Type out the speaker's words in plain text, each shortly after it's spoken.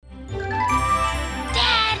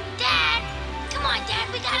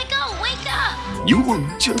You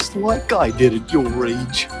look just like I did at your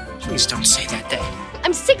age. Please don't say that, Dad.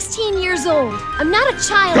 I'm 16 years old. I'm not a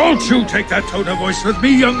child. Don't you take that tone of voice with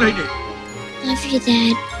me, young lady. Love you,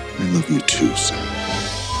 Dad. I love you too, son.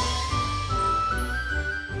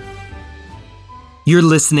 You're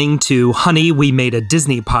listening to Honey, We Made a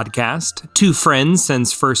Disney Podcast. Two friends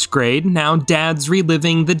since first grade. Now dads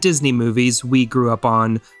reliving the Disney movies we grew up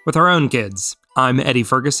on with our own kids. I'm Eddie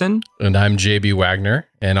Ferguson. And I'm JB Wagner.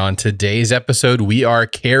 And on today's episode, we are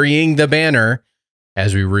carrying the banner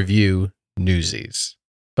as we review Newsies.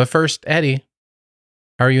 But first, Eddie,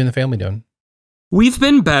 how are you and the family doing? We've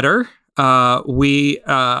been better. We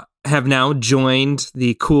have now joined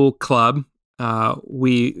the cool club.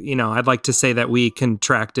 I'd like to say that we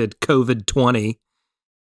contracted COVID-20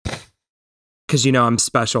 because, I'm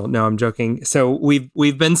special. No, I'm joking. So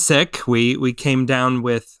we've been sick. We came down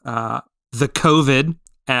with the COVID,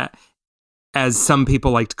 as some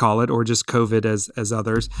people like to call it, or just COVID as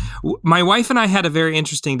others. My wife and I had a very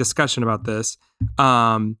interesting discussion about this.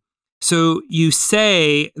 So you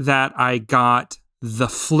say that I got the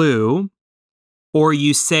flu, or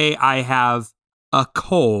you say I have a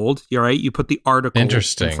cold. You're right. You put the article in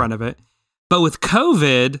front of it. But with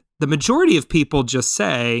COVID, the majority of people just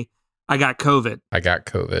say, I got COVID. I got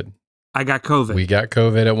COVID. I got COVID. We got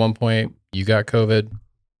COVID at one point. You got COVID.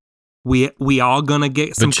 We all gonna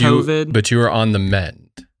get some COVID. But you were on the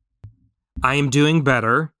mend. I am doing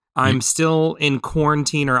better. I'm still in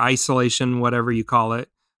quarantine or isolation, whatever you call it,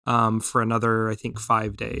 for another, I think,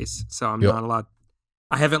 5 days. So I'm not allowed.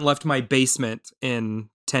 I haven't left my basement in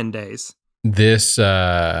 10 days. This,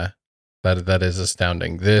 that is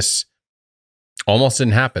astounding. This almost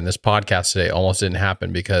didn't happen. This podcast today almost didn't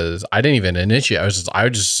happen because I didn't even initiate. I was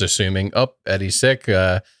just assuming, Eddie's sick,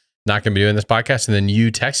 not going to be doing this podcast. And then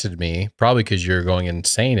you texted me, probably because you're going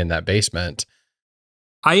insane in that basement.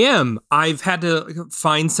 I am. I've had to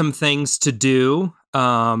find some things to do,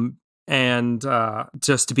 and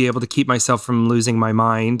just to be able to keep myself from losing my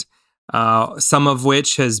mind. Some of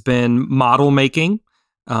which has been model making.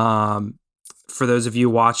 For those of you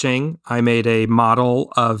watching, I made a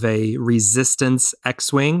model of a Resistance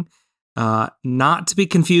X-Wing, not to be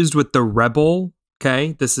confused with the Rebel.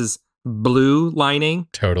 Okay, this is blue lining.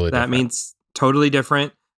 Totally that different. Means totally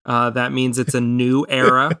different. That means it's a new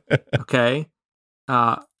era. Okay.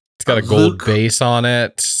 It's got a gold base on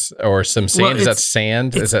it or some sand. Is that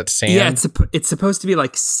sand? Is that sand? Yeah, it's supposed to be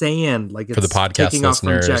like sand. Like it's for the podcast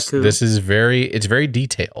listeners, this is it's very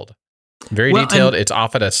detailed. Very detailed. It's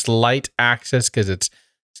off at a slight axis because it's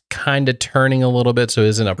kind of turning a little bit, so it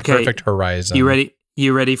isn't a perfect horizon. You ready?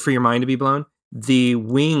 You ready for your mind to be blown? The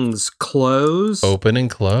wings close, open and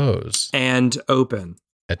close, and open.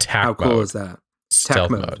 Attack mode. How cool is that?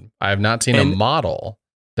 Stealth mode. I have not seen a model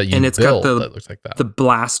that you built that looks like that. The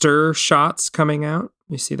blaster shots coming out.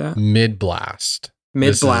 You see that? Mid blast.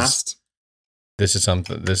 This is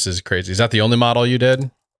something. This is crazy. Is that the only model you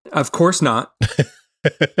did? Of course not.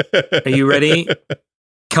 Are you ready?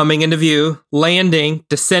 Coming into view, landing,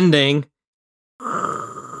 descending.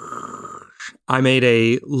 I made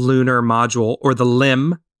a lunar module, or the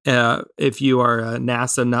LIM, if you are a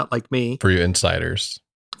NASA nut like me. For you insiders.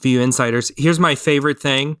 Here's my favorite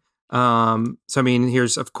thing.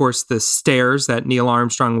 Here's, of course, the stairs that Neil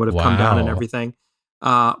Armstrong would have come down and everything.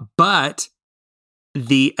 But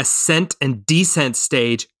the ascent and descent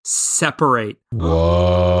stage separate.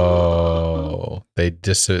 Whoa. They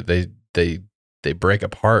break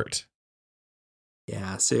apart.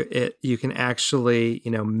 Yeah, so you can actually,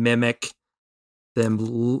 mimic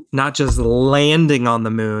them not just landing on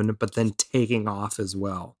the moon, but then taking off as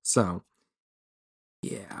well. So,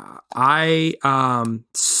 yeah, I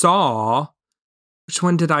saw, which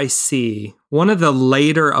one did I see? One of the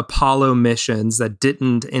later Apollo missions that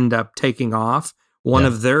didn't end up taking off. One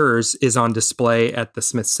of theirs is on display at the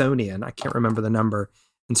Smithsonian. I can't remember the number.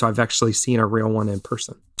 And so I've actually seen a real one in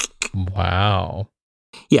person. Wow.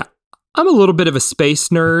 Yeah. I'm a little bit of a space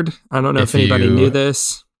nerd. I don't know if anybody knew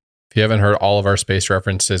this. If you haven't heard all of our space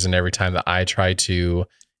references, and every time that I try to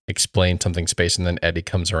explain something space and then Eddie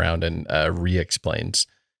comes around and re-explains,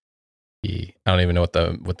 I don't even know what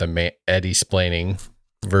the Eddie-splaining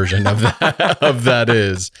version of that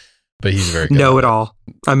is. But he's very good. Know-it-all.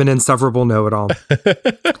 I'm an insufferable know-it-all.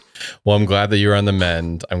 Well, I'm glad that you're on the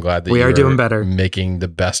mend. I'm glad that we are doing better, making the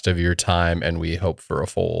best of your time, and we hope for a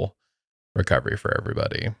full recovery for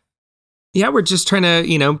everybody. Yeah, we're just trying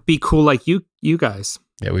to, be cool like you guys.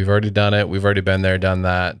 Yeah, we've already done it. We've already been there, done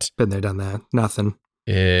that. Been there, done that. Nothing.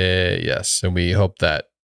 Yes, and we hope that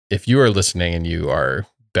if you are listening and you are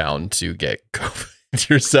bound to get COVID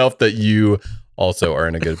yourself, that you also are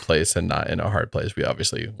in a good place and not in a hard place. We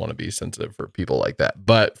obviously want to be sensitive for people like that.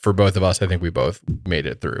 But for both of us, I think we both made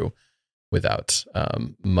it through without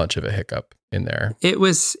much of a hiccup in there. It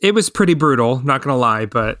was pretty brutal, not gonna lie,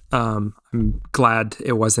 but I'm glad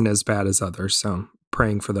it wasn't as bad as others. So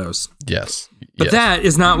praying for those. Yes. But yes. that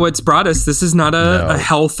is not what's brought us. This is not No. a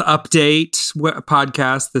health update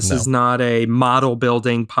podcast. This No. is not a model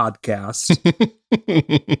building podcast.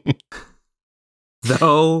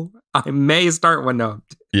 Though I may start one. No.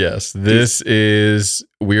 Yes,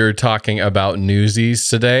 we're talking about Newsies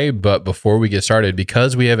today, but before we get started,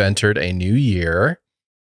 because we have entered a new year,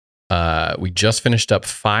 we just finished up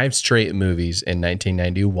 5 straight movies in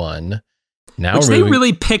 1991. Now Which they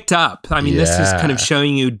really picked up. I mean, this is kind of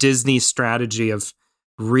showing you Disney's strategy of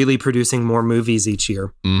really producing more movies each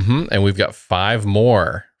year. Mm-hmm. And we've got 5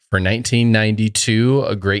 more for 1992,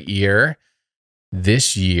 a great year.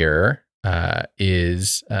 This year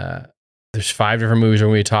is there's 5 different movies we're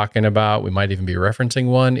going to be talking about. We might even be referencing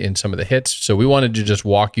one in some of the hits. So we wanted to just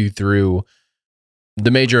walk you through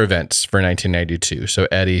the major events for 1992. So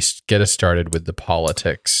Eddie, get us started with the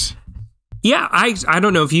politics. Yeah, I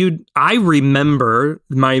don't know if I remember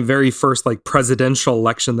my very first like presidential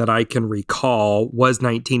election that I can recall was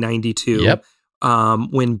 1992. Yep.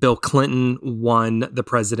 When Bill Clinton won the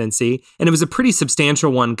presidency. And it was a pretty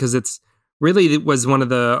substantial one because it was one of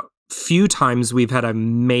the few times we've had a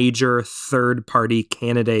major third party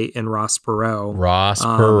candidate in Ross Perot.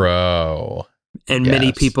 And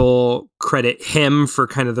many people credit him for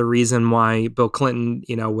kind of the reason why Bill Clinton,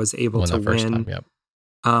 was able to win. Yep.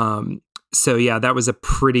 So yeah, that was a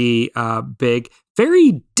pretty big,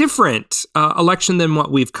 very different election than what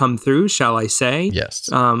we've come through, shall I say? Yes.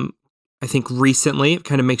 I think recently it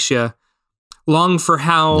kind of makes you long for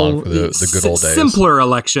the good old days. Simpler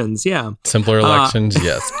elections, yeah. Simpler elections,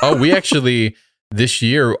 yes. Oh, we actually this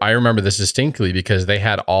year, I remember this distinctly because they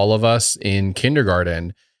had all of us in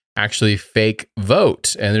kindergarten actually fake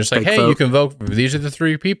vote, and they're just like, "Hey, you can vote. These are the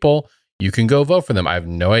 3 people. You can go vote for them." I have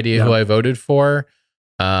no idea who I voted for.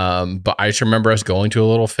 But I just remember us going to a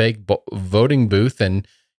little fake voting booth and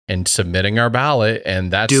submitting our ballot,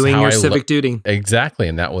 and that's doing how your civic duty. Exactly,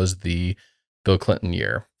 and that was the Bill Clinton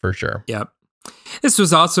year for sure. Yep. This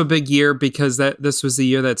was also a big year because this was the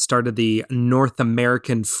year that started the North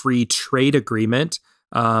American Free Trade Agreement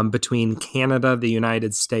between Canada, the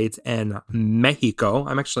United States, and Mexico.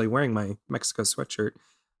 I'm actually wearing my Mexico sweatshirt.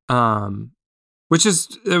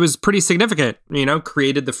 It was pretty significant,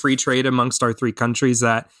 created the free trade amongst our 3 countries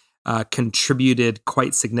that contributed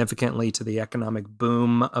quite significantly to the economic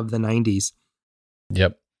boom of the 90s.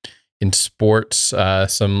 Yep. In sports,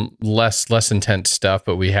 some less intense stuff,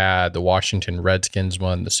 but we had the Washington Redskins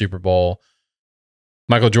won the Super Bowl.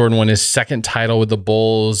 Michael Jordan won his 2nd title with the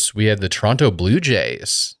Bulls. We had the Toronto Blue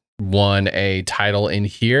Jays won a title in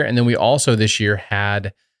here. And then we also this year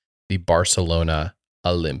had the Barcelona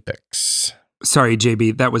Olympics. Sorry,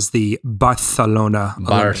 JB, that was the Barcelona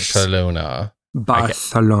Olympics. Barcelona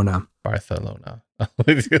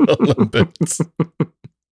Olympics.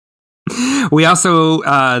 We also,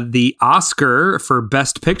 the Oscar for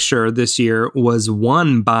Best Picture this year was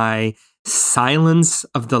won by Silence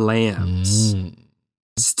of the Lambs.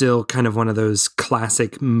 Still kind of one of those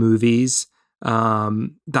classic movies.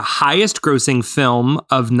 The highest grossing film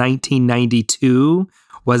of 1992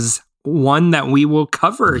 was one that we will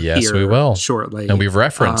cover here we will. Shortly. And we've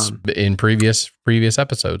referenced in previous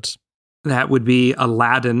episodes. That would be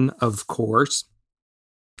Aladdin, of course.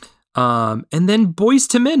 And then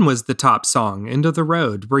Boyz II Men was the top song, End of the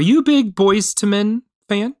Road. Were you a big Boyz II Men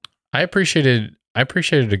fan? I appreciated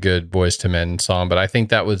a good Boyz II Men song, but I think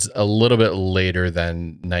that was a little bit later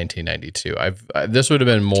than 1992. This would have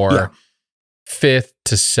been more 5th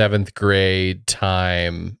to 7th grade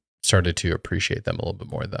time. Started to appreciate them a little bit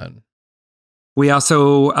more then. We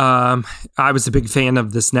also, I was a big fan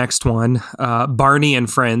of this next one. Barney and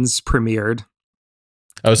Friends premiered.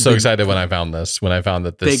 I was so excited when I found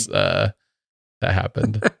that that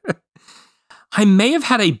happened. I may have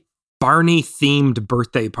had a Barney themed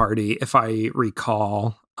birthday party, if I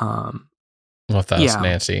recall. Well, if that's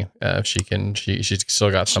Nancy, she's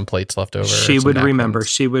still got some plates left over. She would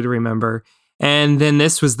remember. And then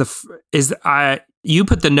this was you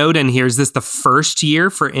put the note in here. Is this the first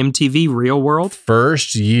year for MTV Real World?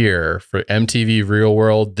 First year for MTV Real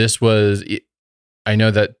World. This was, I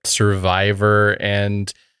know that Survivor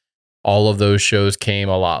and all of those shows came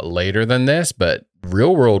a lot later than this, but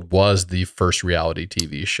Real World was the first reality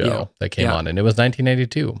TV show that came on, and it was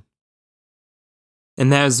 1992.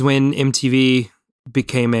 And that was when MTV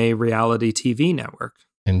became a reality TV network.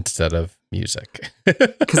 Instead of music.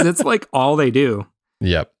 Because it's like all they do.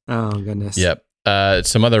 Yep. Oh, goodness. Yep.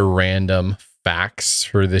 some other random facts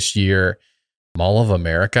for this year. Mall of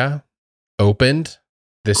America opened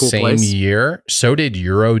the Cool same place. year. So did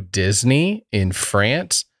Euro Disney in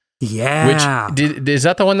France. Yeah. Is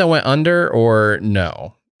that the one that went under or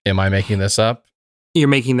no? Am I making this up? You're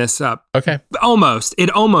making this up. Okay. Almost. It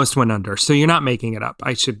almost went under. So you're not making it up.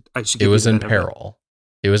 I should It give was you in the benefit. peril.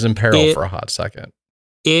 It was in peril for a hot second.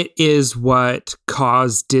 It is what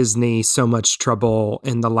caused Disney so much trouble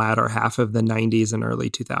in the latter half of the 90s and early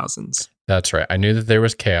 2000s. That's right. I knew that there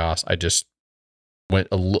was chaos. I just went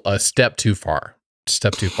a step too far.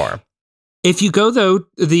 If you go, though,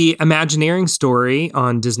 the Imagineering story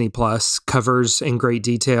on Disney Plus covers in great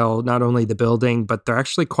detail not only the building, but they're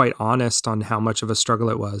actually quite honest on how much of a struggle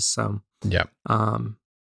it was. So, yeah.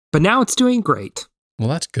 But now it's doing great. Well,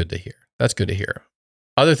 that's good to hear.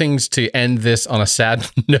 Other things to end this on a sad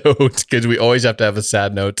note, because we always have to have a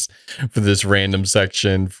sad notes for this random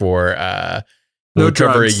section for we'll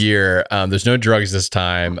cover a year. There's no drugs this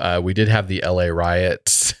time. We did have the LA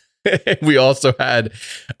riots. We also had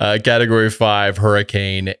Category 5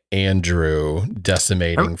 Hurricane Andrew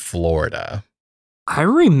decimating Florida. I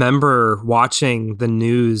remember watching the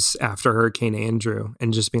news after Hurricane Andrew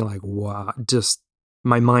and just being like, wow, just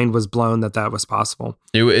my mind was blown that was possible.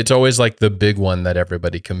 It's always like the big one that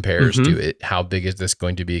everybody compares to it. How big is this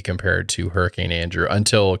going to be compared to Hurricane Andrew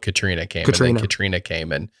until Katrina came? And then Katrina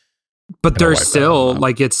came and but there's still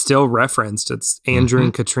like it's still referenced. It's Andrew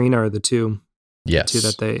and Katrina are the two. Yes. Two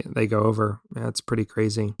that they go over. Yeah, it's pretty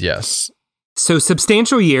crazy. Yes. So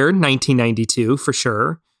substantial year, 1992 for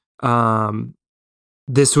sure.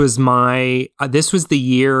 This was the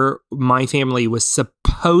year my family was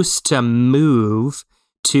supposed to move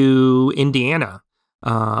to Indiana.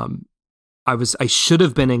 I should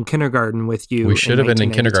have been in kindergarten with you. We should have been in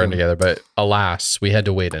kindergarten together, but alas, we had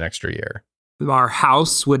to wait an extra year. Our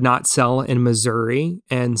house would not sell in Missouri,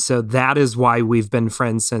 and so that is why we've been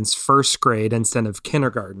friends since first grade instead of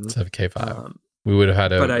kindergarten. Instead of K5. We would have had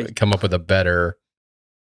to come up with a better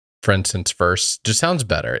friend since first. Just sounds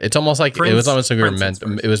better. It's almost like it was almost like it was meant to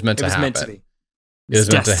happen. It was meant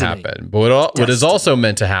to happen. But what is also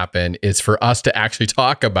meant to happen is for us to actually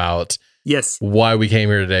talk about why we came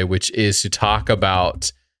here today, which is to talk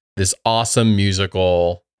about this awesome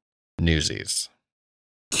musical Newsies.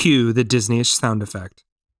 Cue the Disney-ish sound effect.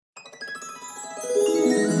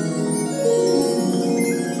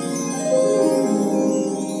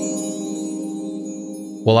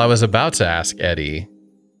 Well, I was about to ask Eddie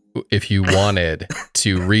if you wanted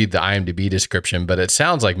to read the IMDb description, but it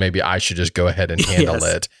sounds like maybe I should just go ahead and handle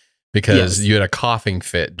it because you had a coughing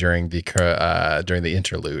fit during the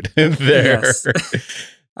interlude there. Yes.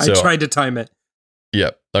 I tried to time it.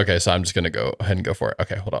 Yep. Okay, so I'm just going to go ahead and go for it.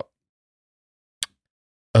 Okay, hold up.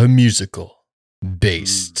 A musical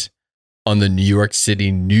based on the New York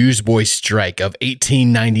City newsboy strike of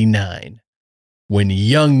 1899, when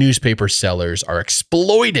young newspaper sellers are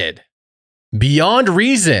exploited beyond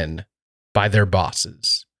reason by their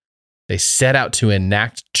bosses. They set out to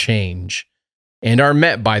enact change and are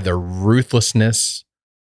met by the ruthlessness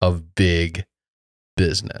of big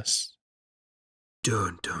business.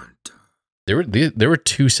 Dun, dun, dun. There were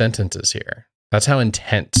two sentences here. That's how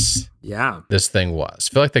intense this thing was.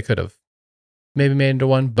 I feel like they could have maybe made into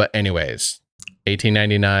one. But anyways,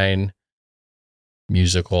 1899,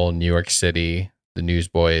 musical, New York City, the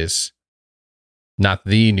Newsboys. Not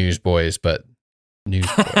the Newsboys, but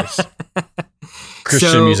Newsboys.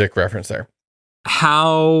 Christian music reference there.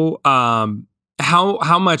 How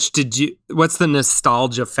much did you, what's the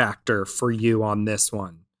nostalgia factor for you on this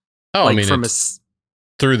one? Oh, like I mean, from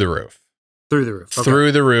through the roof. Through the roof. Okay.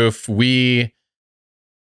 Through the roof.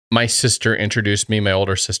 My sister introduced me, my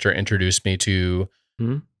older sister introduced me to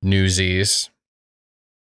Newsies.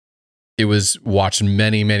 It was watched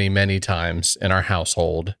many, many, many times in our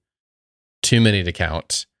household. Too many to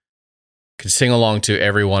count. Could sing along to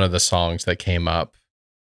every one of the songs that came up.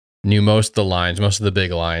 Knew most of the lines, most of the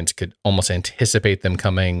big lines, could almost anticipate them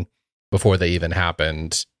coming before they even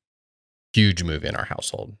happened. Huge movie in our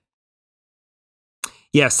household.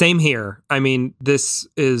 Yeah, same here. I mean, this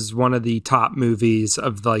is one of the top movies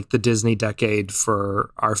of like the Disney decade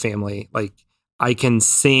for our family. Like, I can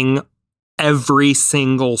sing every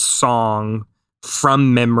single song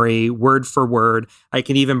from memory, word for word. I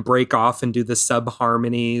can even break off and do the sub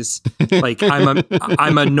harmonies. Like,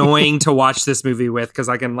 I'm annoying to watch this movie with because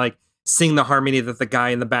I can like sing the harmony that the guy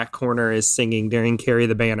in the back corner is singing during Carry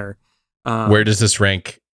the Banner. Where does this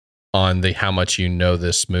rank on the how much you know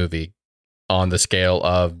this movie? On the scale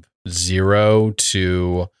of 0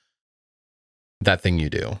 to That Thing You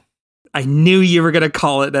Do. I knew you were going to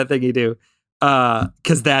call it That Thing You Do.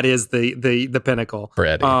 because that is the pinnacle for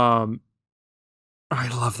Eddie. I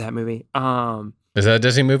love that movie. Is that a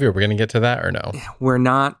Disney movie? Are we going to get to that or no? We're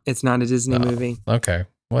not. It's not a Disney No. movie. Okay,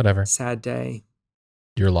 whatever. Sad day.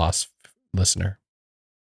 You're lost, listener.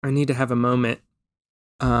 I need to have a moment.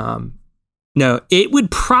 No, it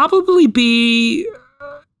would probably be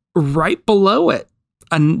right below it,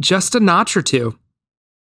 and just a notch or two.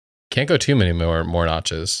 Can't go too many more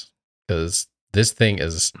notches because this thing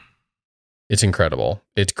it's incredible.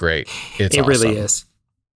 It's great. It's awesome. Really is.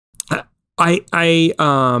 I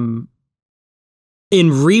in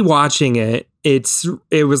rewatching it,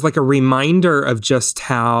 it was like a reminder of just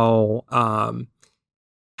how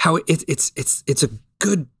it's a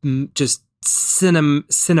good just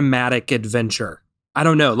cinematic adventure. I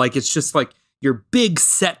don't know, like it's just like your big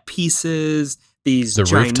set pieces, these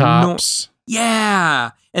rooftops.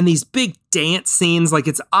 Yeah, and these big dance scenes, like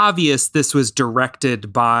it's obvious this was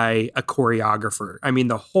directed by a choreographer. I mean,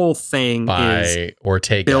 the whole thing is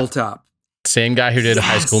Ortega. built up. Same guy who did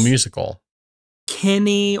High School Musical.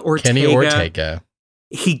 Kenny Ortega.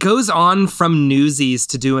 He goes on from Newsies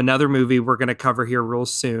to do another movie we're going to cover here real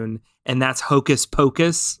soon, and that's Hocus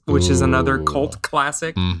Pocus, which is another cult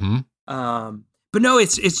classic. Mm-hmm. But no,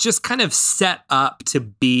 it's just kind of set up to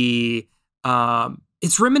be.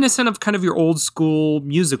 It's reminiscent of kind of your old school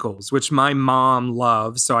musicals, which my mom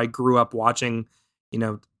loves. So I grew up watching,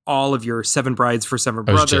 all of your Seven Brides for Seven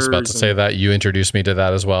Brothers. I was just about to say that. You introduced me to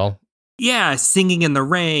that as well. Yeah, Singing in the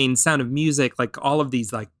Rain, Sound of Music, like all of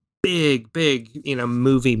these like big,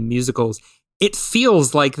 movie musicals. It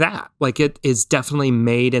feels like that. Like it is definitely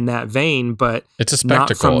made in that vein, but it's a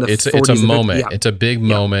spectacle. It's a moment. Yeah. It's a big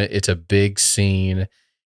moment. It's a big scene.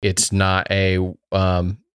 It's not a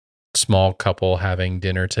small couple having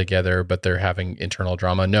dinner together, but they're having internal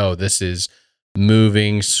drama. No, this is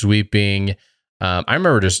moving, sweeping. I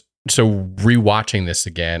remember rewatching this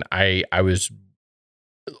again. I was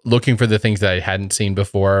looking for the things that I hadn't seen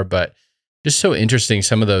before, but just so interesting.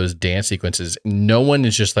 Some of those dance sequences, no one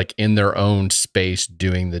is just like in their own space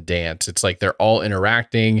doing the dance. It's like they're all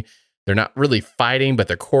interacting. They're not really fighting, but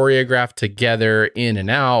they're choreographed together in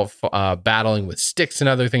and out, battling with sticks and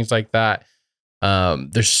other things like that.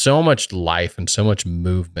 There's so much life and so much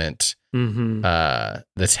movement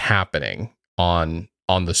that's happening on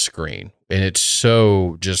the screen, and it's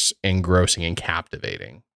so just engrossing and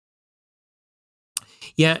captivating.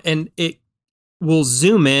 Yeah, and it will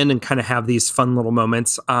zoom in and kind of have these fun little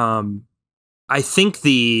moments. I think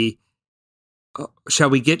shall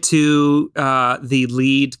we get to the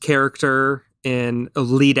lead character and a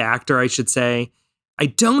lead actor, I should say, I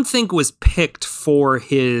don't think was picked for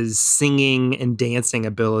his singing and dancing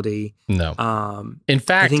ability. No. In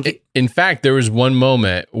fact, there was one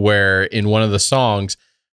moment where in one of the songs,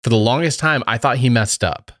 for the longest time, I thought he messed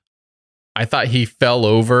up. I thought he fell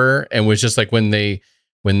over and was just like when the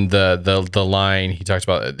line he talks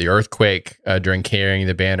about the earthquake during carrying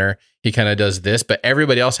the banner, he kind of does this, but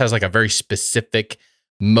everybody else has like a very specific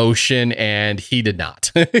motion, and he did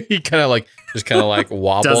not. He kind of like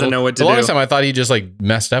wobbled. Doesn't know what to do. The longest time I thought he just like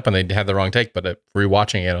messed up and they had the wrong take, but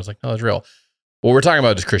rewatching it, I was like, no, it's real. What we're talking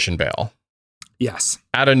about is Christian Bale. Yes.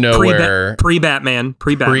 Out of nowhere. Pre-Batman,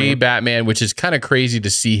 which is kind of crazy to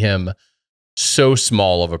see him so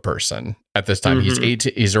small of a person at this time.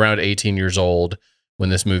 He's around 18 years old when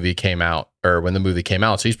this movie came out, or when the movie came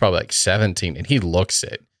out. So he's probably like 17, and he looks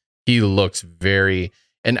it. He looks very,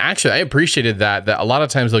 and actually I appreciated that a lot of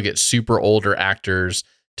times they'll get super older actors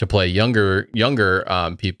to play younger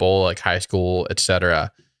people, like high school,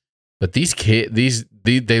 etc. But these kids,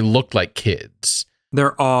 they look like kids.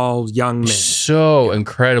 They're all young men. So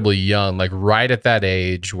incredibly young, like right at that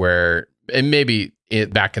age where, and maybe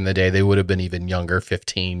back in the day, they would have been even younger,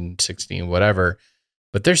 15, 16, whatever.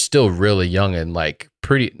 But they're still really young and like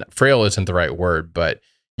pretty, frail isn't the right word, but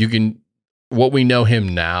what we know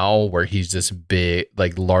him now, where he's this big,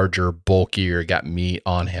 like larger, bulkier, got meat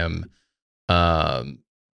on him,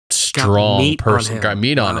 strong person, got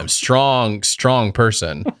meat on him, strong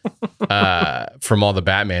person, from all the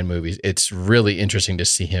Batman movies. It's really interesting to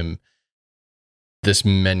see him this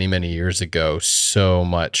many, many years ago, so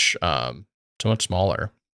much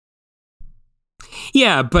smaller.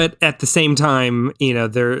 Yeah, but at the same time,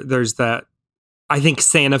 there's that. I think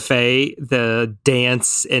Santa Fe, the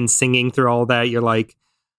dance and singing through all that, you're like,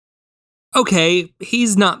 okay,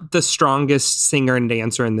 he's not the strongest singer and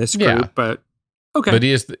dancer in this group, but okay. But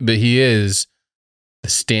he is the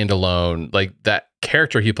standalone, like that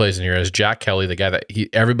character he plays in here as Jack Kelly, the guy that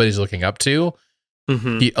everybody's looking up to.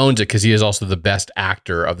 Mm-hmm. He owns it because he is also the best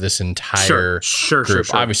actor of this entire group. Sure.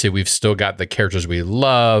 Obviously, we've still got the characters we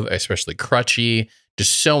love, especially Crutchy.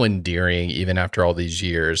 just so endearing even after all these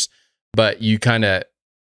years. But you kind of,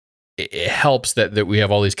 it helps that we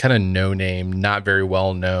have all these kind of no name, not very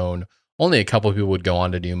well known. Only a couple of people would go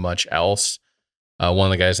on to do much else. One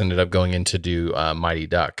of the guys ended up going in to do Mighty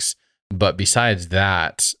Ducks. But besides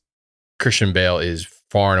that, Christian Bale is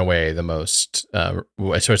far and away the most,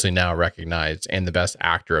 especially now, recognized and the best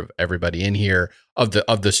actor of everybody in here of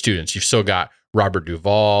the students. You've still got Robert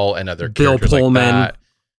Duvall and other Bill characters Pullman. like that.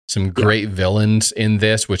 Some great villains in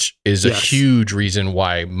this, which is a huge reason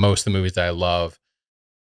why most of the movies that I love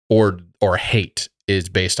or hate is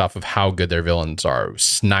based off of how good their villains are.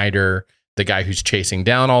 Snyder, the guy who's chasing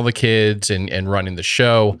down all the kids and running the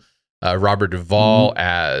show. Robert Duvall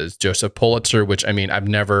as Joseph Pulitzer, which, I mean, I've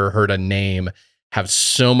never heard a name have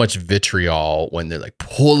so much vitriol when they're like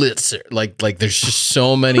Pulitzer. Like there's just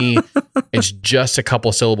so many, it's just a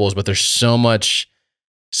couple syllables, but there's so much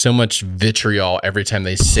vitriol every time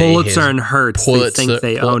they say Pulitzer and Hertz. They think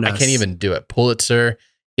they own us. I can't even do it. Pulitzer.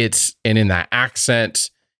 And in that accent,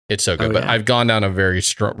 it's so good. But I've gone down a very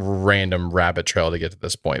random rabbit trail to get to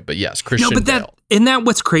this point. But yes, Christian Bale. Isn't that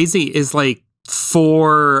what's crazy is like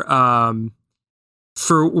for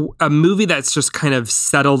a movie that's just kind of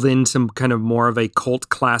settled into kind of more of a cult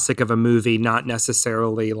classic of a movie, not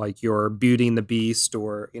necessarily like your Beauty and the Beast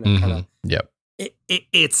or, kind of. Yep.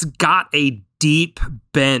 It's got a deep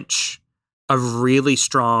bench of really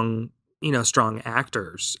strong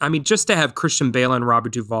actors. I mean, just to have Christian Bale and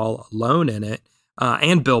Robert Duvall alone in it,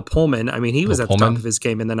 and Bill Pullman. I mean, he was at the top of his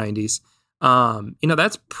game in the 90s.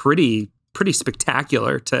 That's pretty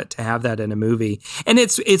spectacular to have that in a movie. And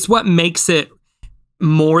it's what makes it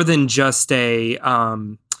more than just a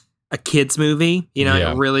kid's movie.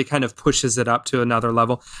 It really kind of pushes it up to another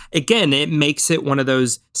level. Again, it makes it one of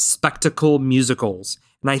those spectacle musicals.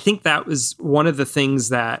 And I think that was one of the things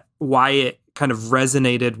that why it kind of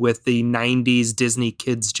resonated with the 90s Disney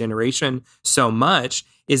kids generation so much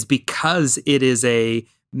is because it is a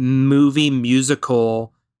movie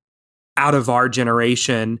musical out of our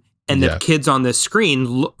generation. And the kids on the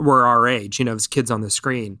screen were our age, as kids on the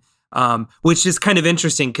screen, which is kind of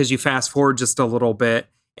interesting because you fast forward just a little bit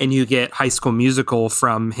and you get High School Musical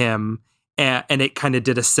from him. And it kind of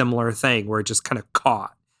did a similar thing where it just kind of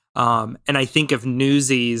caught. And I think if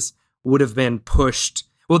Newsies would have been pushed,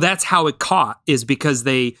 well, that's how it caught, is because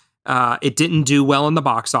it didn't do well in the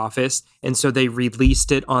box office. And so they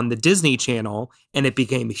released it on the Disney Channel and it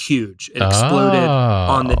became huge. It exploded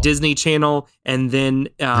on the Disney Channel. And then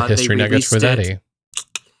History they Nuggets released with it. Eddie.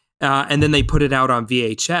 And then they put it out on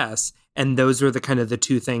VHS. And those were the kind of the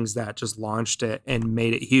two things that just launched it and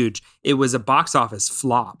made it huge. It was a box office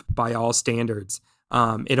flop by all standards.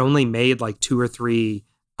 It only made like 2 or 3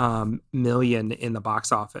 million in the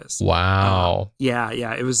box office. Wow.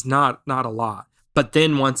 It was not a lot. But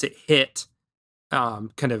then once it hit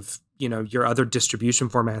kind of, your other distribution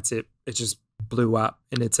formats, it just blew up.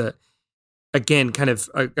 And it's again, kind of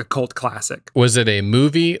a cult classic. Was it a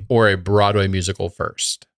movie or a Broadway musical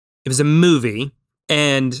first? It was a movie.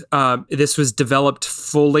 And this was developed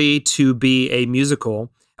fully to be a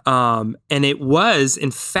musical. And it was,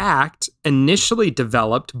 in fact, initially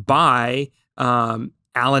developed by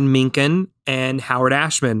Alan Menken and Howard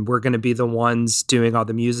Ashman were going to be the ones doing all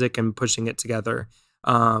the music and pushing it together.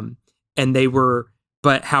 But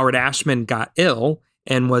Howard Ashman got ill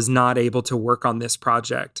and was not able to work on this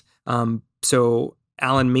project. So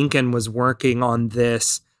Alan Menken was working on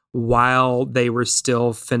this while they were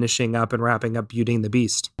still finishing up and wrapping up Beauty and the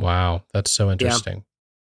Beast. Wow. That's so interesting. Yeah.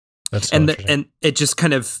 That's so interesting. And it just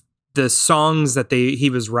kind of, the songs that he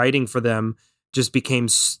was writing for them just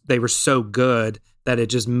they were so good that it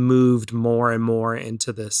just moved more and more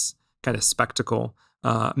into this kind of spectacle,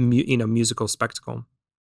 musical spectacle.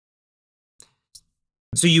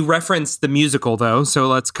 So you referenced the musical though, so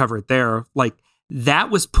let's cover it there. Like that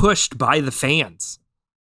was pushed by the fans.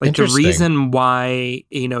 Like the reason why,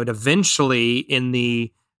 it eventually in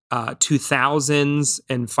the 2000s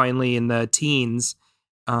and finally in the teens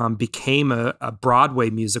became a Broadway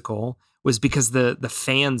musical was because the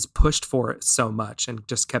fans pushed for it so much and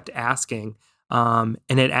just kept asking. And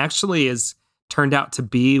it actually has turned out to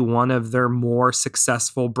be one of their more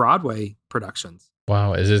successful Broadway productions.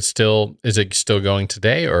 Wow. Is it still going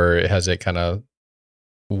today, or has it kind of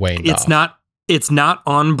waned off? It's not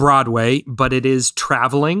on Broadway, but it is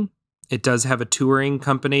traveling. It does have a touring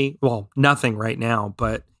company. Well, nothing right now,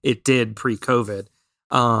 but it did pre-COVID.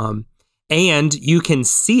 And you can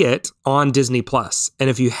see it on Disney Plus. And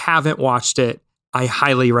if you haven't watched it, I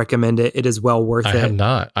highly recommend it. It is well worth it.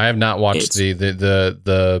 I have not watched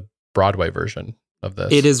the Broadway version of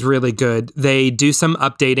this. It is really good. They do some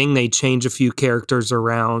updating. They change a few characters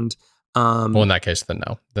around. Well, in that case, then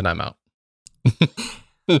no. Then I'm out.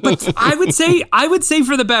 But I would say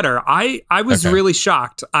for the better. I was Okay. really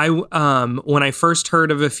shocked. When I first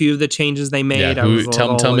heard of a few of the changes they made, I was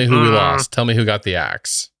tell me who we lost. Tell me who got the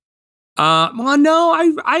axe. Well, no,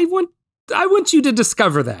 I want you to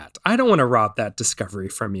discover that. I don't want to rob that discovery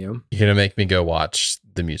from you. You're gonna make me go watch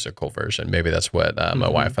the musical version. Maybe that's what my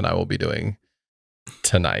wife and I will be doing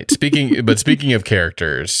tonight. Speaking of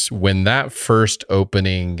characters, when that first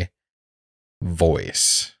opening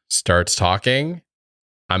voice starts talking,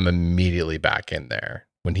 I'm immediately back in there.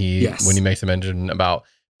 When he makes the mention about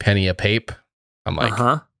penny a pape, I'm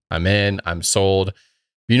like, I'm in, I'm sold.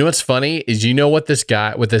 You know what's funny is, you know what this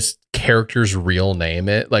character's real name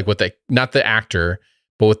is? Like not the actor,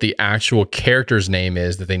 but what the actual character's name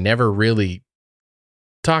is, that they never really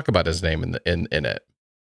talk about his name in it.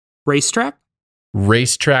 Racetrack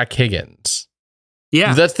Higgins.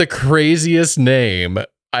 Yeah. That's the craziest name.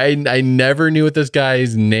 I never knew what this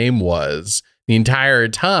guy's name was the entire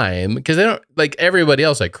time, because they don't, like everybody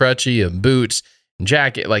else, like Crutchy and Boots and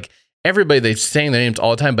Jacket, like everybody, they're saying their names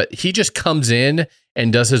all the time, but he just comes in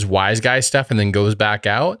and does his wise guy stuff and then goes back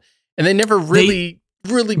out, and they never really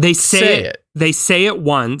say it. They say it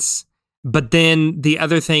once, but then the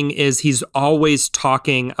other thing is he's always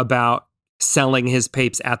talking about selling his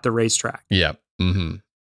papes at the racetrack. Yeah. Mm-hmm.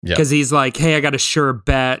 Yeah. Because he's like, hey, I got a sure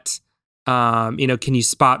bet. Can you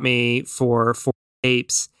spot me for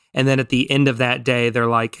papes? And then at the end of that day, they're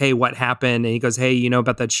like, hey, what happened? And he goes, hey, you know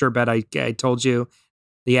about that sure bet I told you?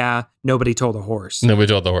 Yeah, nobody told a horse. Nobody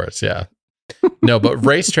told the horse, yeah. No, but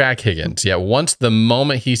Racetrack Higgins, yeah, once the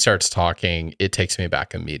moment he starts talking, it takes me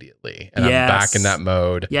back immediately. And I'm back in that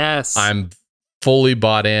mode. Yes. I'm fully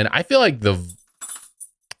bought in. I feel like the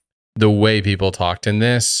way people talked in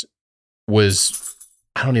this was,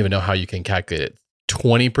 I don't even know how you can calculate it.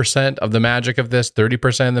 20% of the magic of this,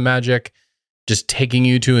 30% of the magic, just taking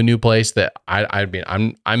you to a new place that I mean,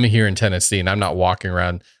 I'm here in Tennessee and I'm not walking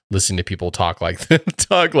around listening to people talk like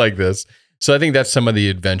this. So I think that's some of the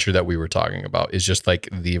adventure that we were talking about, is just like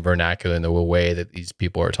the vernacular and the way that these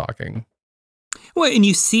people are talking. Well, and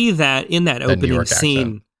you see that in that opening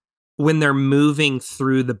scene when they're moving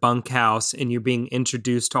through the bunkhouse and you're being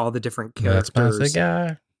introduced to all the different characters. That's my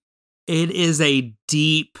guy. It is a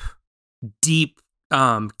deep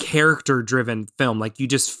character-driven film. Like, you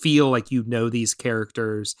just feel like you know these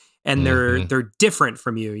characters, and they're different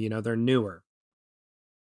from you. You know, they're newer.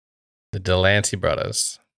 The Delancey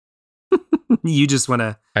brothers. You just want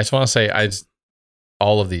to. I just want to say,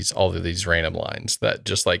 all of these random lines that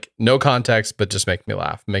just, like, no context, but just make me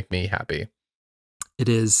laugh, make me happy. It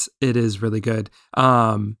is really good.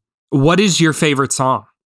 What is your favorite song?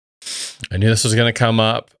 I knew this was going to come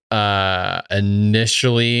up.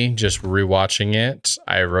 Initially, just rewatching it,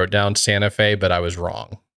 I wrote down Santa Fe, but I was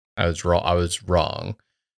wrong. I was wrong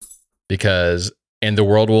because "And the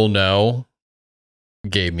World Will Know"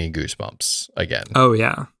 gave me goosebumps again. Oh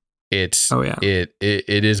yeah. It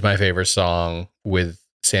is my favorite song, with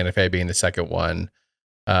Santa Fe being the second one.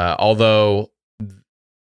 Although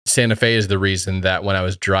Santa Fe is the reason that when I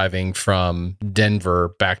was driving from Denver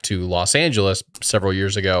back to Los Angeles several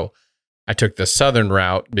years ago, I took the southern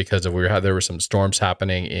route because there were some storms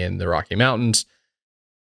happening in the Rocky Mountains.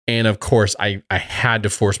 And of course, I had to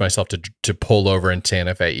force myself to pull over in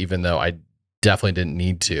Santa Fe, even though I definitely didn't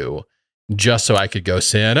need to, just so I could go,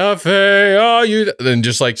 Santa Fe, oh, you, then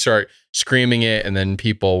just like start screaming it. And then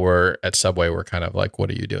people at Subway were kind of like, what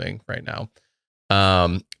are you doing right now?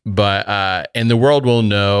 But "And the World Will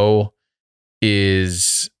Know"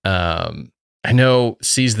 is, I know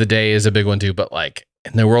 "Seize the Day" is a big one too, but like,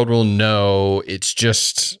 "And the World Will Know," it's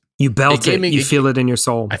just, you belt it. You feel it in your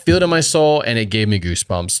soul. I feel it in my soul, and it gave me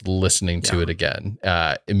goosebumps listening to it again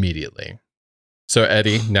immediately. So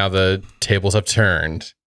Eddie, now the tables have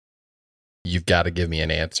turned. You've got to give me an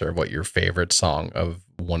answer of what your favorite song of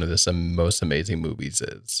one of the most amazing movies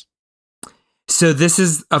is. So this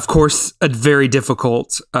is, of course, a very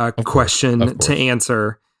difficult question to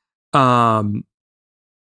answer. I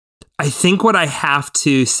think what I have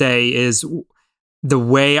to say is, the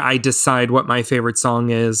way I decide what my favorite song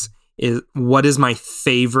is what is my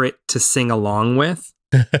favorite to sing along with.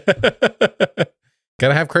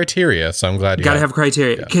 Gotta have criteria, so I'm glad you gotta have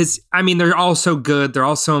criteria, because I mean, they're all so good, they're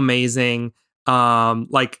all so amazing.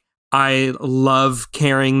 Like, I love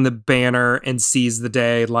 "Carrying the Banner" and "Seize the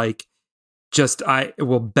Day." Like, just I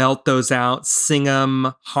will belt those out, sing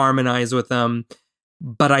them, harmonize with them.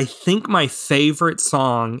 But I think my favorite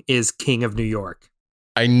song is "King of New York."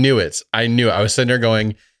 I knew it. I was sitting there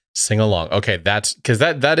going, sing along. Okay, that's because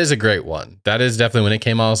that is a great one. That is definitely, when it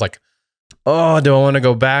came out, I was like, oh, do I want to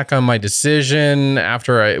go back on my decision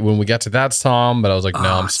when we got to that song? But I was like, no,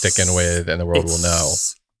 I'm sticking with And the World Will Know.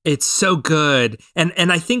 It's so good.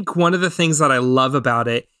 And I think one of the things that I love about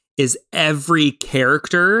it is every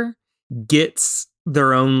character gets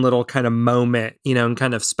their own little kind of moment, and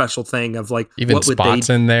kind of special thing of like, even what would Spots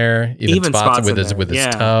in there, even Spots with his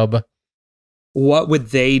tub. What would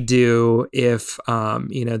they do if,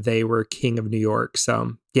 they were king of New York?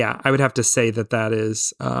 So yeah, I would have to say that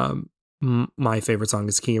is, my favorite song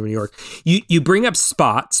is King of New York. You bring up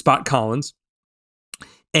Spot Collins.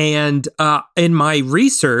 And in my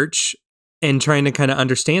research and trying to kind of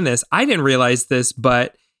understand this, I didn't realize this,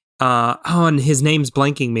 but and his name's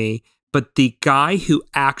blanking me, but the guy who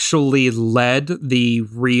actually led the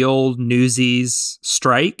real Newsies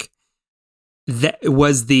strike, that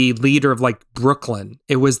was the leader of like Brooklyn.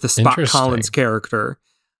 It was the Spot Collins character.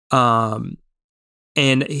 And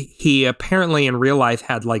he apparently in real life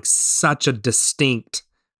had like such a distinct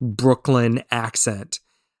Brooklyn accent.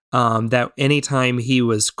 That anytime he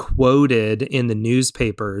was quoted in the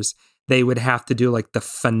newspapers, they would have to do like the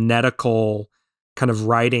phonetical kind of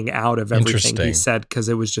writing out of everything he said, because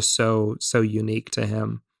it was just so unique to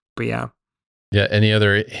him. But yeah. Any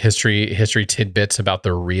other history tidbits about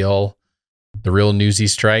the real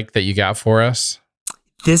Newsies strike that you got for us?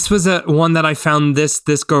 This was one that I found this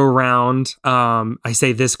go around. I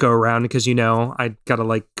say this go around because I gotta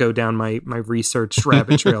like go down my research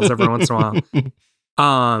rabbit trails every once in a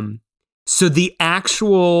while. So the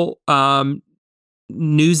actual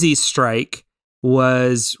Newsies strike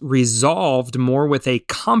was resolved more with a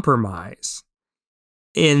compromise,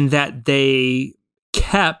 in that they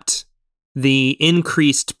kept the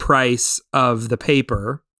increased price of the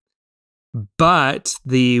paper, but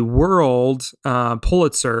the World,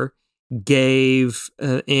 Pulitzer, gave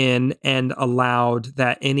in and allowed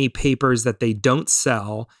that any papers that they don't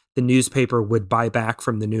sell, the newspaper would buy back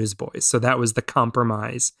from the newsboys. So that was the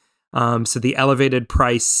compromise. So the elevated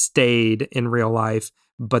price stayed in real life,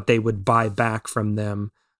 but they would buy back from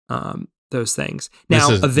them those things. Now,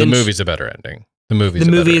 the movie's a better ending. The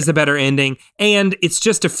movie is a better ending. And it's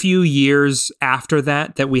just a few years after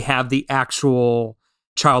that we have the actual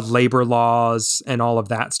child labor laws and all of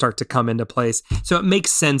that start to come into place. So it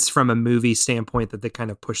makes sense from a movie standpoint that they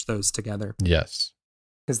kind of push those together. Yes.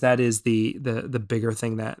 Because that is the bigger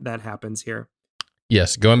thing that happens here.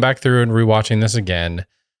 Yes, going back through and rewatching this again,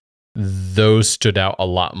 those stood out a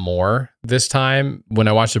lot more this time. When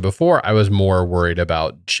I watched it before, I was more worried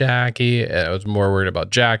about Jackie. I was more worried about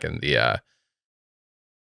Jack and the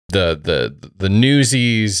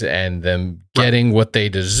Newsies and them getting what they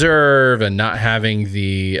deserve and not having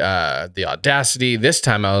the audacity. This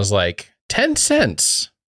time I was like, 10 cents.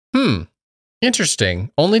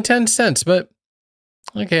 Interesting. Only 10 cents, but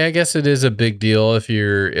okay, I guess it is a big deal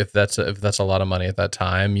if that's a lot of money at that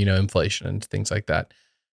time, inflation and things like that.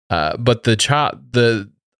 But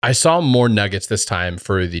I saw more nuggets this time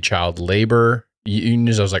for the child labor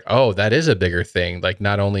unions. I was like, oh, that is a bigger thing. Like,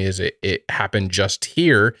 not only is it happened just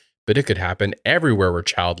here, but it could happen everywhere where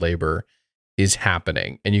child labor is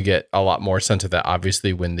happening. And you get a lot more sense of that,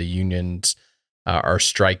 obviously, when the unions are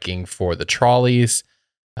striking for the trolleys.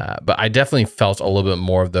 But I definitely felt a little bit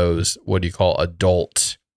more of those, what do you call,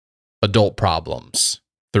 adult problems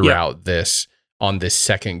throughout this, on this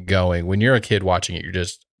second going. When you're a kid watching it, you're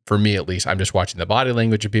just, for me at least, I'm just watching the body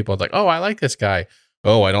language of people. It's like, oh, I like this guy.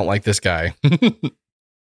 Oh, I don't like this guy.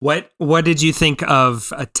 What did you think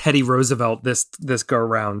of Teddy Roosevelt this go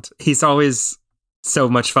around? He's always so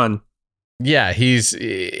much fun. Yeah, he's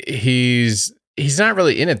not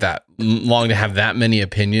really in it that long to have that many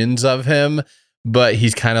opinions of him, but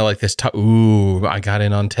he's kind of like this. I got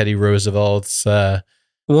in on Teddy Roosevelt's. Well,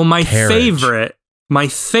 my favorite,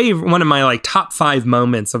 one of my like top 5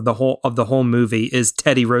 moments of the whole movie is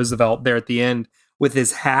Teddy Roosevelt there at the end with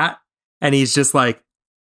his hat, and he's just like,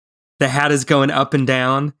 the hat is going up and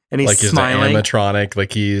down, and he's like smiling. He's animatronic,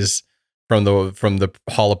 like he's from the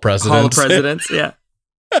Hall of Presidents. Hall of Presidents, yeah.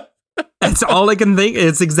 That's all I can think.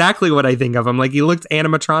 It's exactly what I think of him. Like, he looked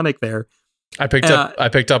animatronic there. I picked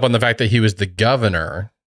up on the fact that he was the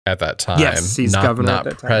governor at that time. Yes, he's governor not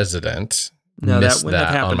at that time. President. No, Missed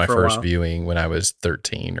that on my first while. viewing when I was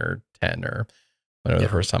 13 or 10 or whatever the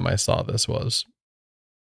first time I saw this was.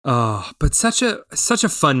 Oh, but such a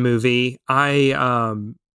fun movie.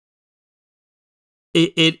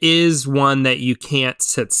 It is one that you can't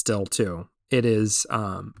sit still to. It is,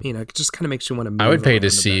 it just kind of makes you want to move. I would pay to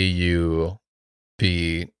see you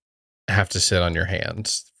have to sit on your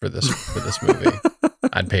hands for this movie.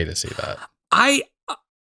 I'd pay to see that.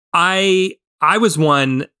 I was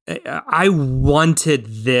one. I wanted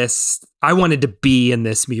this. I wanted to be in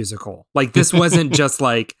this musical. Like, this wasn't just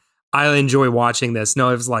like, I enjoy watching this. No,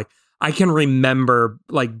 it was like, I can remember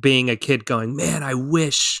like being a kid going, man, I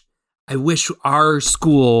wish our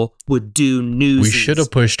school would do Newsies. We should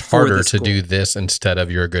have pushed harder to do this instead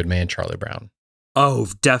of You're a Good Man, Charlie Brown. Oh,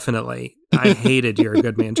 definitely. I hated You're a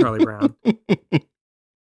Good Man, Charlie Brown.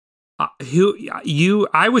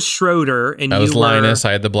 I was Schroeder, and I was you were Linus.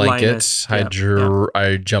 I had the blankets. Linus.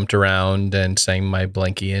 I jumped around and sang My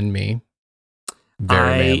Blankie in Me.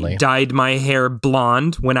 Very manly. I dyed my hair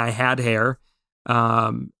blonde when I had hair.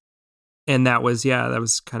 And that was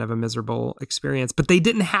kind of a miserable experience. But they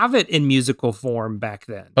didn't have it in musical form back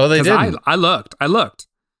then. Oh, they didn't? I looked.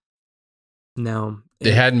 No.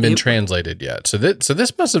 It hadn't been translated yet. So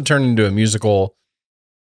this must have turned into a musical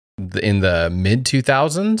in the mid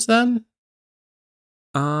 2000s then?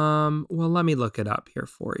 Well, let me look it up here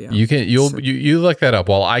for you. You look that up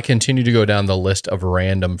while I continue to go down the list of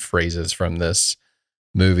random phrases from this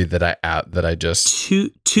movie that I just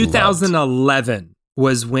 2011 loved.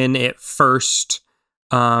 Was when it first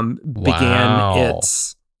began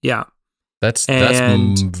its That's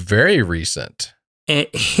very recent.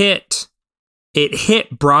 It hit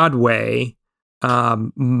Broadway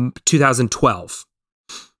 2012.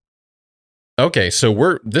 Okay,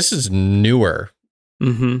 so this is newer.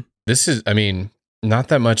 Mm-hmm. This is, I mean, not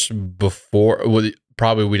that much before. Well,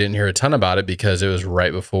 probably we didn't hear a ton about it because it was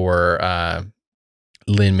right before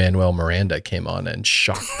Lin-Manuel Miranda came on and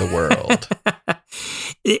shocked the world.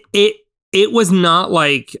 It was not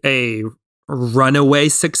like a runaway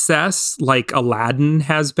success like Aladdin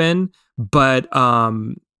has been, but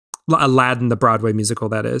Aladdin, the Broadway musical,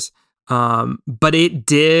 that is. But it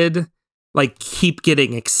did like keep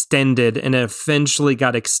getting extended, and it eventually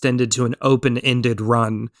got extended to an open-ended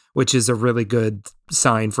run, which is a really good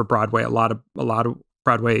sign for Broadway. A lot of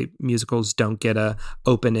Broadway musicals don't get a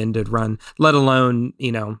open-ended run, let alone,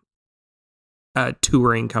 a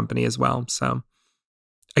touring company as well. So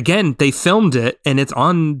again, they filmed it and it's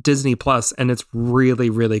on Disney Plus, and it's really,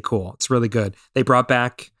 really cool. It's really good. They brought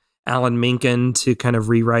back Alan Menken to kind of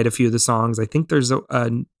rewrite a few of the songs. I think there's a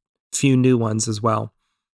few new ones as well.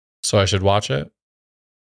 So I should watch it?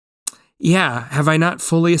 Yeah. Have I not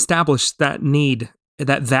fully established that need,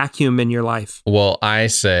 that vacuum in your life? Well, I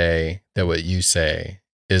say that what you say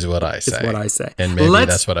is what I say. It's what I say. And maybe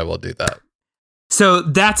that's what I will do that. So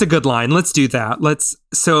that's a good line. Let's do that.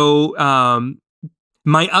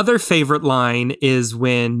 My other favorite line is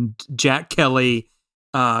when Jack Kelly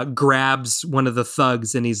grabs one of the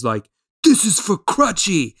thugs and he's like, "This is for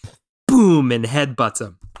Crutchy." Boom, and headbutts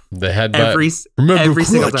him. The headbutt. Remember every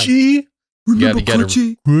single Crutchy? time. Remember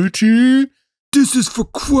Crutchy? Crutchy? This is for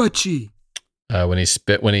Crutchy. When he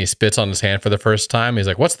spits on his hand for the first time, he's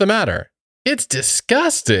like, "What's the matter?" "It's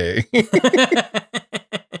disgusting."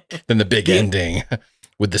 Then the big ending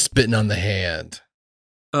with the spitting on the hand.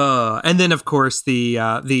 And then of course the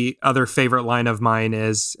other favorite line of mine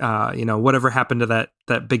is, whatever happened to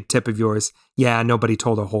that big tip of yours? Yeah, nobody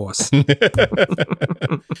told a horse.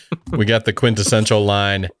 We got the quintessential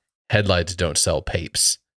line: headlights don't sell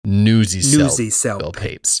papes. Newsies sell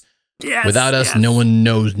papes. Yes, without us, no one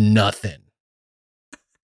knows nothing.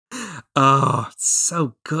 Oh, it's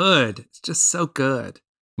so good. It's just so good.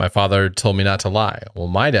 My father told me not to lie. Well,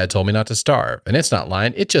 my dad told me not to starve. And it's not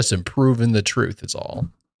lying. It's just improving the truth is all.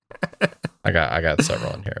 I got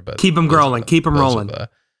several in here, but keep them rolling. Keep them rolling.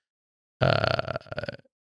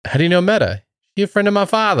 How do you know Meta? She's a friend of my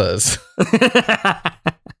father's.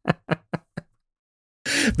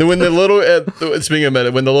 When the little speaking of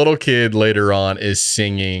Meta, when the little kid later on is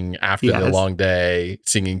singing after the long day,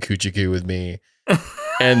 singing Coochie Coo with me,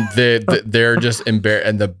 and they're just embarrassed,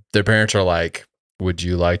 and their parents are like, "Would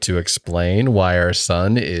you like to explain why our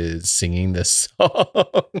son is singing this song?"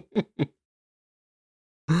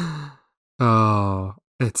 Oh,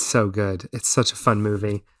 it's so good. It's such a fun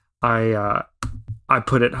movie. I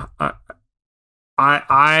put it.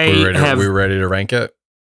 We ready to rank it?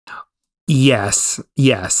 Yes.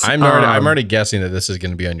 I'm already guessing that this is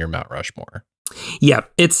going to be on your Mount Rushmore. Yeah,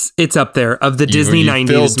 it's up there of the Disney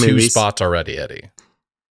 90s movies. Two spots already, Eddie.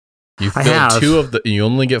 You filled two of the. You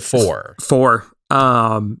only get four.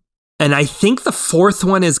 And I think the fourth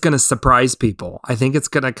one is going to surprise people. I think it's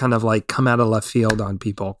going to kind of like come out of left field on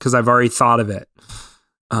people because I've already thought of it.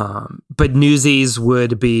 But Newsies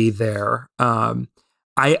would be there.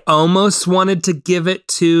 I almost wanted to give it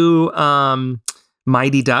to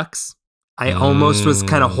Mighty Ducks. I almost was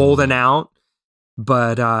kind of holding out,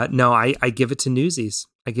 but no, I give it to Newsies.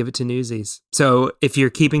 So if you're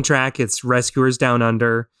keeping track, it's Rescuers Down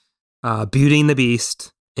Under, Beauty and the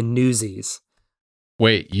Beast, and Newsies.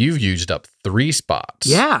 Wait, you've used up 3 spots.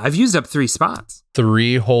 Yeah, I've used up 3 spots.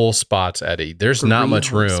 3 whole spots, Eddie. There's not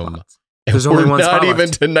much room. Spots. There's only one spot not even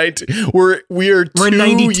left. to 19. We are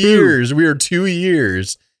 2 years. We are 2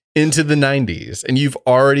 years into the 90s, and you've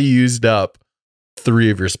already used up 3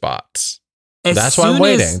 of your spots. That's why I'm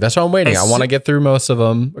waiting. I want to get through most of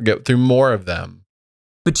them, or get through more of them.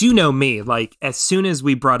 But you know me, like as soon as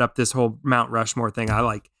we brought up this whole Mount Rushmore thing,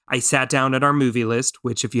 I sat down at our movie list,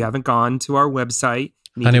 which if you haven't gone to our website,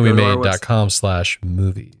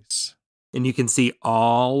 honeywemade.com/movies. And you can see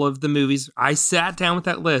all of the movies. I sat down with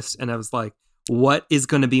that list and I was like, what is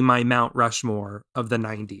going to be my Mount Rushmore of the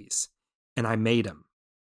 90s? And I made them.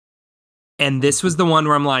 And this was the one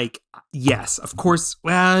where I'm like, yes, of course.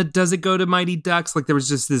 Well, does it go to Mighty Ducks? Like there was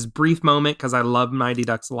just this brief moment because I love Mighty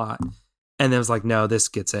Ducks a lot. And then I was like, no, this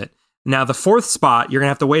gets it. Now, the 4th spot, you're going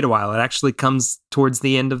to have to wait a while. It actually comes towards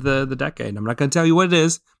the end of the decade. I'm not going to tell you what it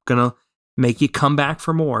is. I'm going to make you come back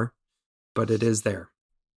for more. But it is there.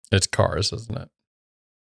 It's Cars, isn't it?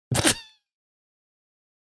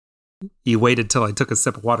 You waited till I took a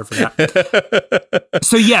sip of water for that.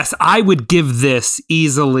 So yes, I would give this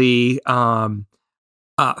easily 5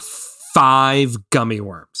 gummy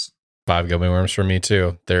worms. 5 gummy worms for me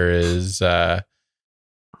too. There is I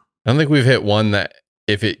don't think we've hit one that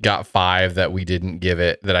if it got 5 that we didn't give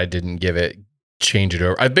it, that I didn't give it, change it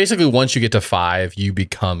over. Basically, once you get to 5, you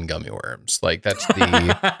become gummy worms. Like that's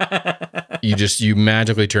the you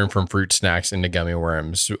magically turn from fruit snacks into gummy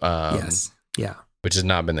worms. Yes. Yeah. Which has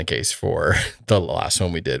not been the case for the last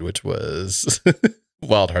one we did, which was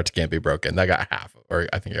Wild Hearts Can't Be Broken. That got half, or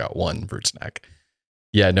I think I got 1 fruit snack.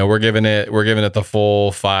 Yeah, no, we're giving it the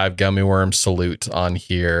full 5 gummy worm salute on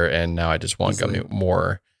here, and now I just want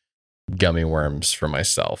more gummy worms for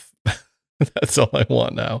myself. That's all I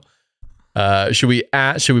want now. Should we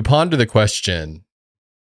ponder the question,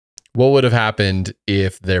 what would have happened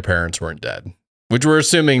if their parents weren't dead? Which we're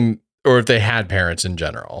assuming, or if they had parents in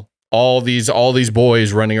general. All these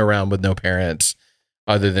boys running around with no parents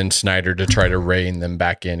other than Snyder to try to rein them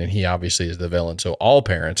back in, and he obviously is the villain. So all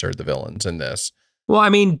parents are the villains in this. Well, I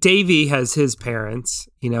mean, Davey has his parents,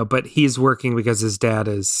 but he's working because his dad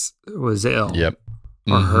was ill. Yep.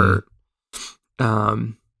 Or hurt.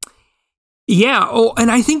 Yeah. Oh, and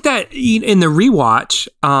I think that in the rewatch,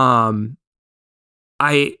 I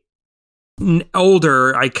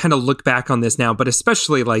kind of look back on this now, but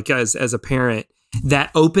especially like as a parent,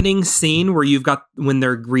 that opening scene where when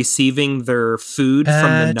they're receiving their food from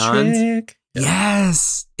the nuns. Yep.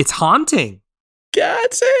 Yes. It's haunting.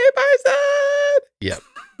 God save my son. Yep.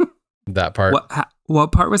 That part.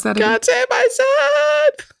 What part was that? God save my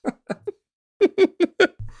son.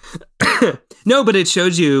 No, but it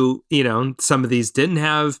shows you, some of these didn't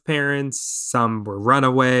have parents. Some were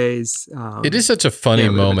runaways. It is such a funny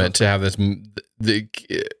moment to have this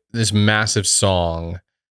massive song.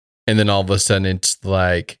 And then all of a sudden it's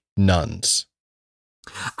like nuns.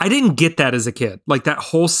 I didn't get that as a kid. Like that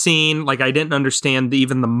whole scene, like I didn't understand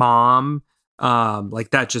even the mom.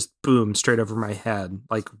 Like that just boom straight over my head.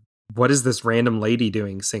 Like, what is this random lady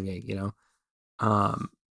doing singing,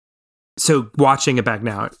 So watching it back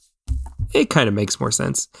now, it kind of makes more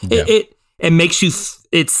sense. Yeah. It makes you,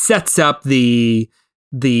 it sets up the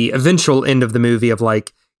eventual end of the movie of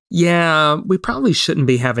like, yeah, we probably shouldn't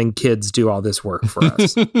be having kids do all this work for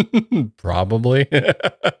us. Probably.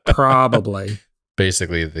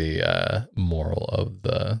 Basically the moral of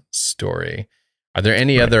the story. Are there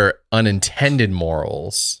any other unintended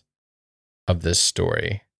morals of this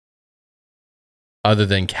story other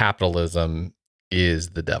than capitalism is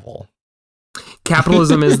the devil?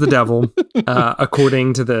 Capitalism is the devil,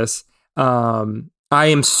 according to this. I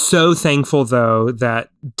am so thankful, though,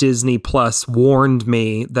 that Disney Plus warned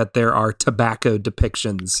me that there are tobacco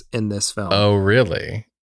depictions in this film. Oh, really?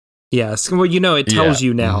 Yes. Well, it tells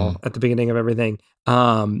you now at the beginning of everything,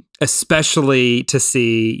 especially to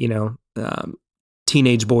see,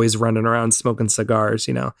 teenage boys running around smoking cigars,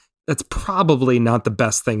 that's probably not the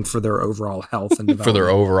best thing for their overall health and development. For their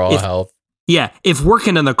overall health. Yeah. If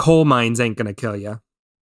working in the coal mines ain't going to kill you.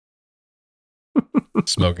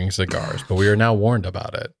 Smoking cigars, but we are now warned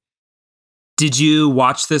about it. Did you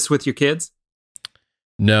watch this with your kids?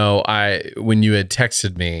 No, when you had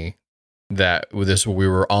texted me that we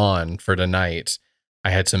were on for tonight, I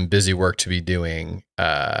had some busy work to be doing.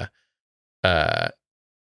 So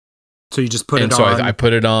you just put it on. So I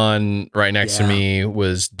put it on right next to me,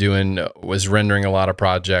 was rendering a lot of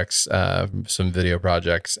projects, some video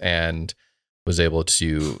projects, and was able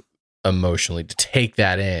to emotionally take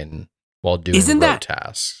that in while doing road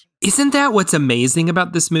tasks. Isn't that what's amazing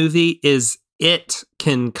about this movie is it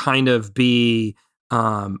can kind of be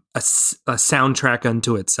a soundtrack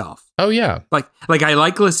unto itself. Oh yeah. Like I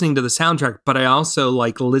like listening to the soundtrack, but I also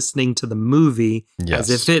like listening to the movie Yes. as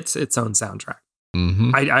if it's its own soundtrack.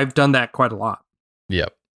 Mm-hmm. I've done that quite a lot.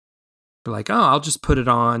 Yep. Like, oh, I'll just put it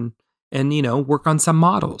on and, work on some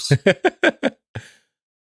models.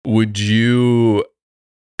 Would you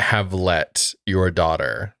have let your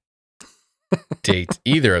daughter date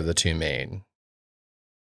either of the two main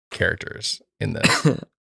characters in this?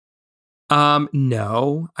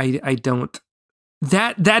 No, I don't.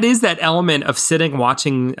 That is that element of sitting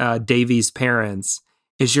watching Davy's parents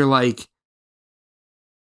is you're like,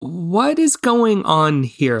 what is going on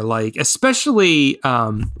here? Like, especially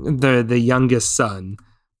the youngest son,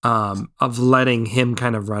 of letting him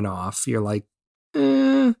kind of run off. You're like,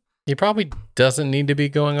 He probably doesn't need to be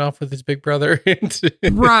going off with his big brother.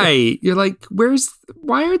 right. You're like,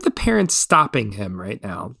 why aren't the parents stopping him right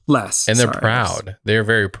now? And they're proud. They're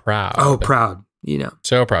very proud. Oh, proud.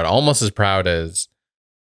 So proud. Almost as proud as,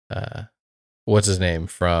 what's his name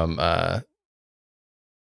from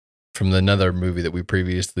another movie that we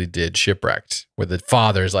previously did, Shipwrecked, where the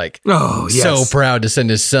father's like, oh, yes. so proud to send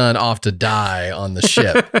his son off to die on the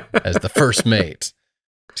ship as the first mate.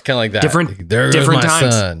 It's kind of like that. There goes my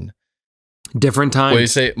times. son. Different times. What do you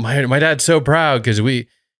say? My dad's so proud because we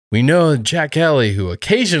know Jack Kelly, who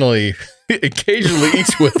occasionally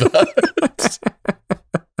eats with us.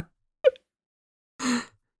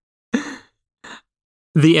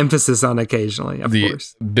 The emphasis on occasionally, of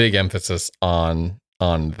course. Big emphasis on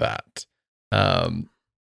that.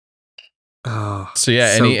 So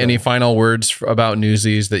yeah, any final words about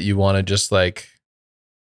Newsies that you want to just like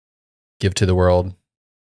give to the world?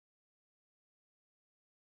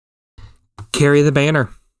 Carry the banner.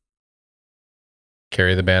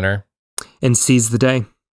 Carry the banner. And seize the day.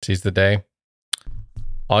 Seize the day.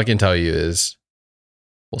 All I can tell you is,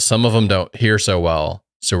 well, some of them don't hear so well,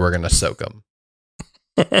 so we're going to soak them.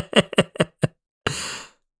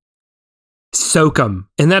 Soak them.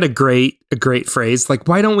 Isn't that a great phrase? Like,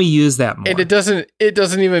 why don't we use that more? And it doesn't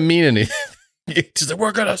even mean anything. It's just like,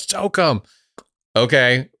 we're going to soak them.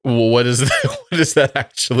 Okay. Well, what does that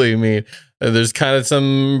actually mean? There's kind of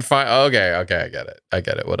some okay, I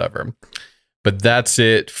get it, whatever. But that's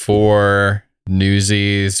it for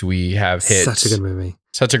Newsies. We have hit such a good movie.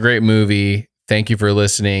 Such a great movie. Thank you for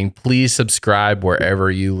listening. Please subscribe wherever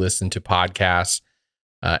you listen to podcasts.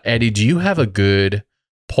 Eddie, do you have a good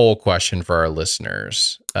poll question for our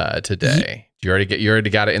listeners today? You already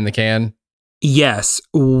got it in the can? Yes.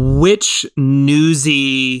 Which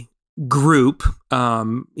Newsy group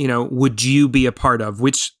would you be a part of?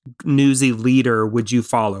 Which Newsy leader would you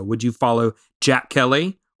follow? Would you follow Jack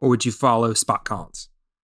Kelly or would you follow Spot Collins?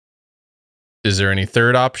 Is there any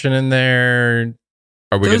third option in there?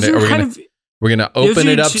 Are we gonna open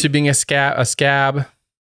it up to being a scab?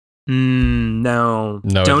 No,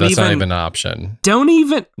 that's not even an option. Don't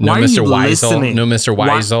even. No, why Mr. Are you Weisel. listening? No, Mr.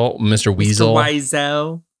 Weisel. Mr. Weasel.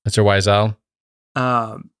 Mr. Weisel.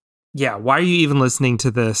 Yeah. Why are you even listening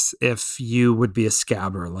to this if you would be a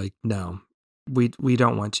scabber? Like, no, we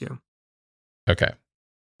don't want you. Okay.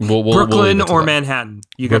 Brooklyn or Manhattan?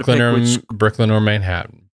 You got to pick which. Brooklyn or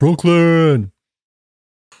Manhattan. Brooklyn.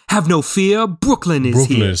 Have no fear. Brooklyn is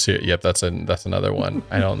here. Yep, that's another one.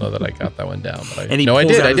 I don't know that I got that one down, but I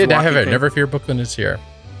did. I have it. Never fear. Brooklyn is here.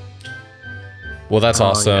 Well, that's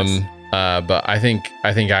awesome. Yes. But I think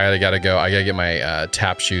I gotta go. I gotta get my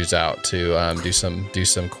tap shoes out to do some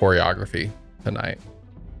choreography tonight.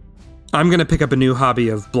 I'm gonna pick up a new hobby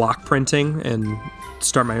of block printing and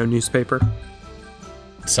start my own newspaper.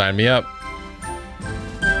 Sign me up.